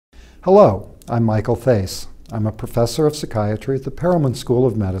Hello, I'm Michael Thase. I'm a professor of psychiatry at the Perelman School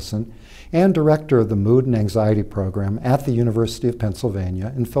of Medicine and director of the Mood and Anxiety Program at the University of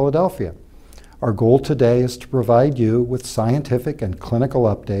Pennsylvania in Philadelphia. Our goal today is to provide you with scientific and clinical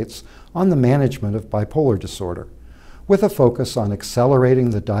updates on the management of bipolar disorder, with a focus on accelerating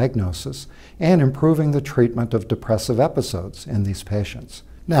the diagnosis and improving the treatment of depressive episodes in these patients.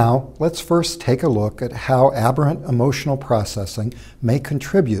 Now, let's first take a look at how aberrant emotional processing may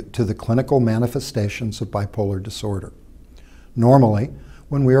contribute to the clinical manifestations of bipolar disorder. Normally,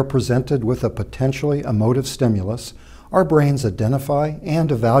 when we are presented with a potentially emotive stimulus, our brains identify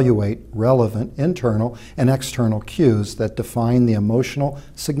and evaluate relevant internal and external cues that define the emotional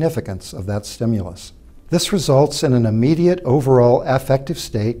significance of that stimulus. This results in an immediate overall affective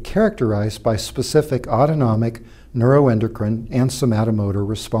state characterized by specific autonomic, neuroendocrine, and somatomotor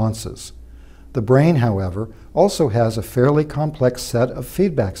responses. The brain, however, also has a fairly complex set of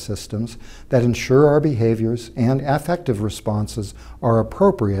feedback systems that ensure our behaviors and affective responses are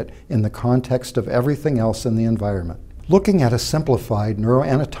appropriate in the context of everything else in the environment. Looking at a simplified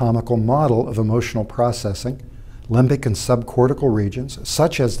neuroanatomical model of emotional processing, limbic and subcortical regions,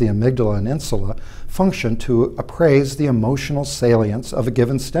 such as the amygdala and insula, function to appraise the emotional salience of a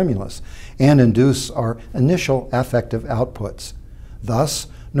given stimulus and induce our initial affective outputs. Thus,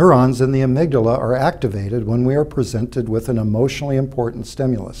 neurons in the amygdala are activated when we are presented with an emotionally important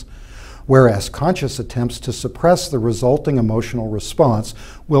stimulus, whereas conscious attempts to suppress the resulting emotional response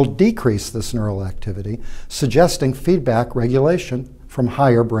will decrease this neural activity, suggesting feedback regulation from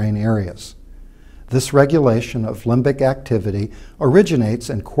higher brain areas. This regulation of limbic activity originates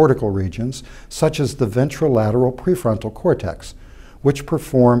in cortical regions such as the ventrolateral prefrontal cortex, which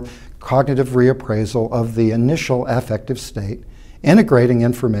perform cognitive reappraisal of the initial affective state, integrating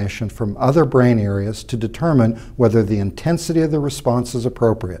information from other brain areas to determine whether the intensity of the response is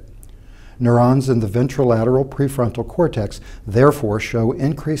appropriate. Neurons in the ventrolateral prefrontal cortex therefore show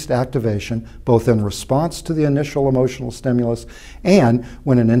increased activation both in response to the initial emotional stimulus and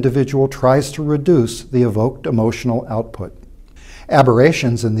when an individual tries to reduce the evoked emotional output.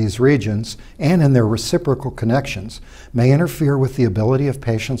 Aberrations in these regions and in their reciprocal connections may interfere with the ability of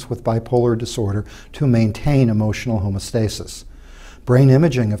patients with bipolar disorder to maintain emotional homeostasis. Brain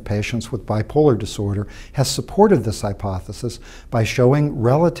imaging of patients with bipolar disorder has supported this hypothesis by showing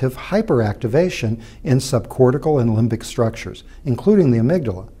relative hyperactivation in subcortical and limbic structures, including the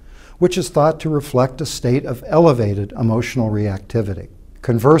amygdala, which is thought to reflect a state of elevated emotional reactivity.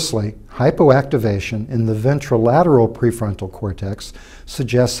 Conversely, hypoactivation in the ventrolateral prefrontal cortex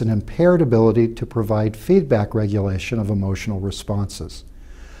suggests an impaired ability to provide feedback regulation of emotional responses.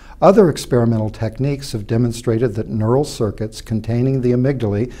 Other experimental techniques have demonstrated that neural circuits containing the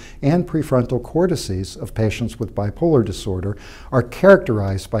amygdala and prefrontal cortices of patients with bipolar disorder are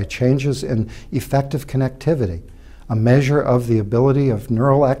characterized by changes in effective connectivity, a measure of the ability of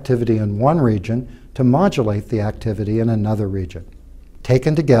neural activity in one region to modulate the activity in another region.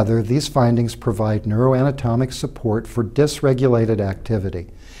 Taken together, these findings provide neuroanatomic support for dysregulated activity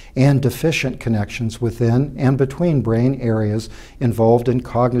and deficient connections within and between brain areas involved in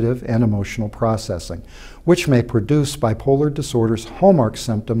cognitive and emotional processing, which may produce bipolar disorder's hallmark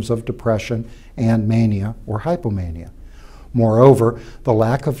symptoms of depression and mania or hypomania. Moreover, the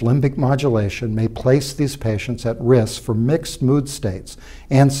lack of limbic modulation may place these patients at risk for mixed mood states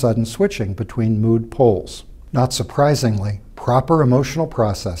and sudden switching between mood poles. Not surprisingly, proper emotional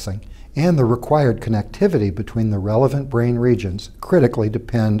processing and the required connectivity between the relevant brain regions critically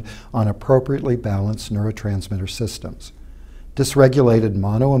depend on appropriately balanced neurotransmitter systems. Dysregulated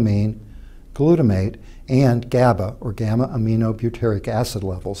monoamine, glutamate, and GABA, or gamma-aminobutyric acid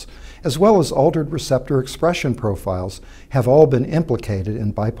levels, as well as altered receptor expression profiles, have all been implicated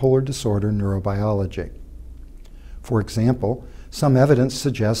in bipolar disorder neurobiology. For example, some evidence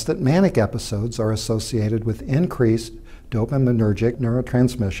suggests that manic episodes are associated with increased dopaminergic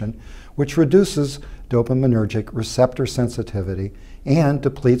neurotransmission, which reduces dopaminergic receptor sensitivity and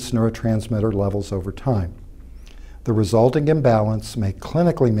depletes neurotransmitter levels over time. The resulting imbalance may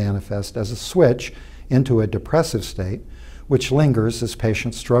clinically manifest as a switch into a depressive state, which lingers as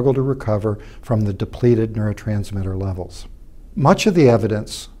patients struggle to recover from the depleted neurotransmitter levels. Much of the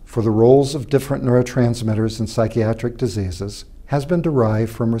evidence for the roles of different neurotransmitters in psychiatric diseases has been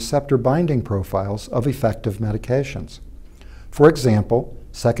derived from receptor binding profiles of effective medications. For example,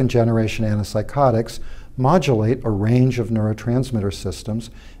 second-generation antipsychotics modulate a range of neurotransmitter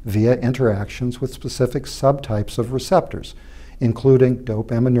systems via interactions with specific subtypes of receptors, including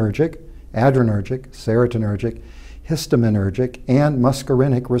dopaminergic, adrenergic, serotonergic, histaminergic, and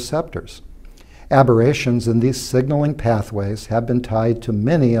muscarinic receptors. Aberrations in these signaling pathways have been tied to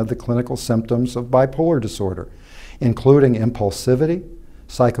many of the clinical symptoms of bipolar disorder, including impulsivity,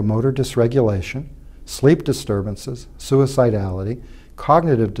 psychomotor dysregulation, sleep disturbances, suicidality,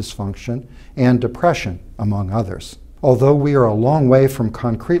 cognitive dysfunction, and depression, among others. Although we are a long way from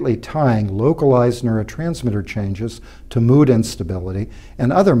concretely tying localized neurotransmitter changes to mood instability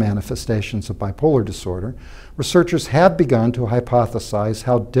and other manifestations of bipolar disorder, researchers have begun to hypothesize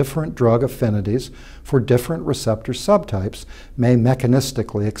how different drug affinities for different receptor subtypes may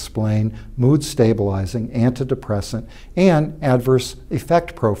mechanistically explain mood-stabilizing, antidepressant, and adverse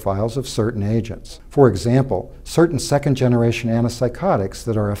effect profiles of certain agents. For example, certain second-generation antipsychotics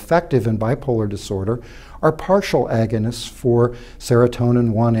that are effective in bipolar disorder are partial agonists for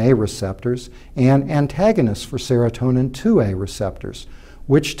serotonin 1A receptors and antagonists for serotonin 2A receptors,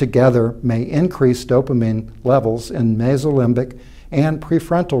 which together may increase dopamine levels in mesolimbic and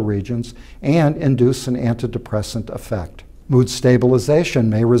prefrontal regions and induce an antidepressant effect. Mood stabilization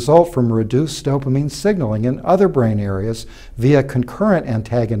may result from reduced dopamine signaling in other brain areas via concurrent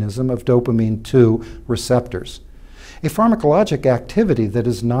antagonism of dopamine 2 receptors, a pharmacologic activity that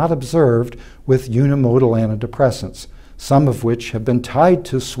is not observed with unimodal antidepressants, some of which have been tied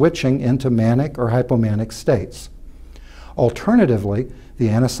to switching into manic or hypomanic states. Alternatively, the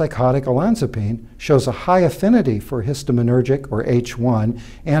antipsychotic olanzapine shows a high affinity for histaminergic or H1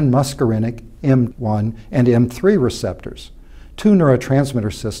 and muscarinic M1 and M3 receptors, two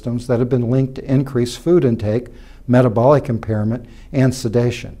neurotransmitter systems that have been linked to increased food intake, metabolic impairment, and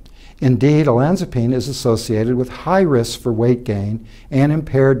sedation. Indeed, olanzapine is associated with high risks for weight gain and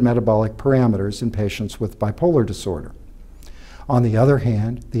impaired metabolic parameters in patients with bipolar disorder. On the other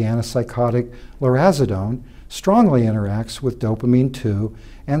hand, the antipsychotic lurasidone strongly interacts with dopamine 2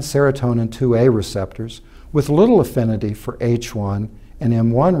 and serotonin 2A receptors with little affinity for H1 and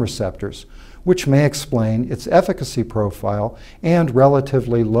M1 receptors, which may explain its efficacy profile and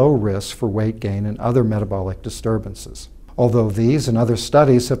relatively low risk for weight gain and other metabolic disturbances. Although these and other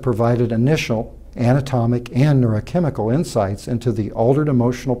studies have provided initial anatomic and neurochemical insights into the altered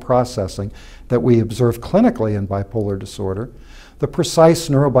emotional processing that we observe clinically in bipolar disorder, the precise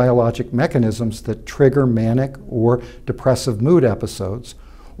neurobiologic mechanisms that trigger manic or depressive mood episodes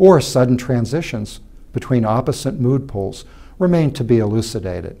or sudden transitions between opposite mood poles remain to be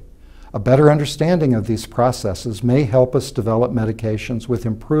elucidated. A better understanding of these processes may help us develop medications with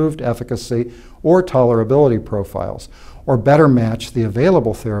improved efficacy or tolerability profiles, or better match the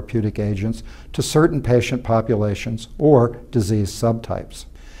available therapeutic agents to certain patient populations or disease subtypes.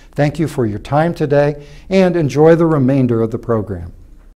 Thank you for your time today, and enjoy the remainder of the program.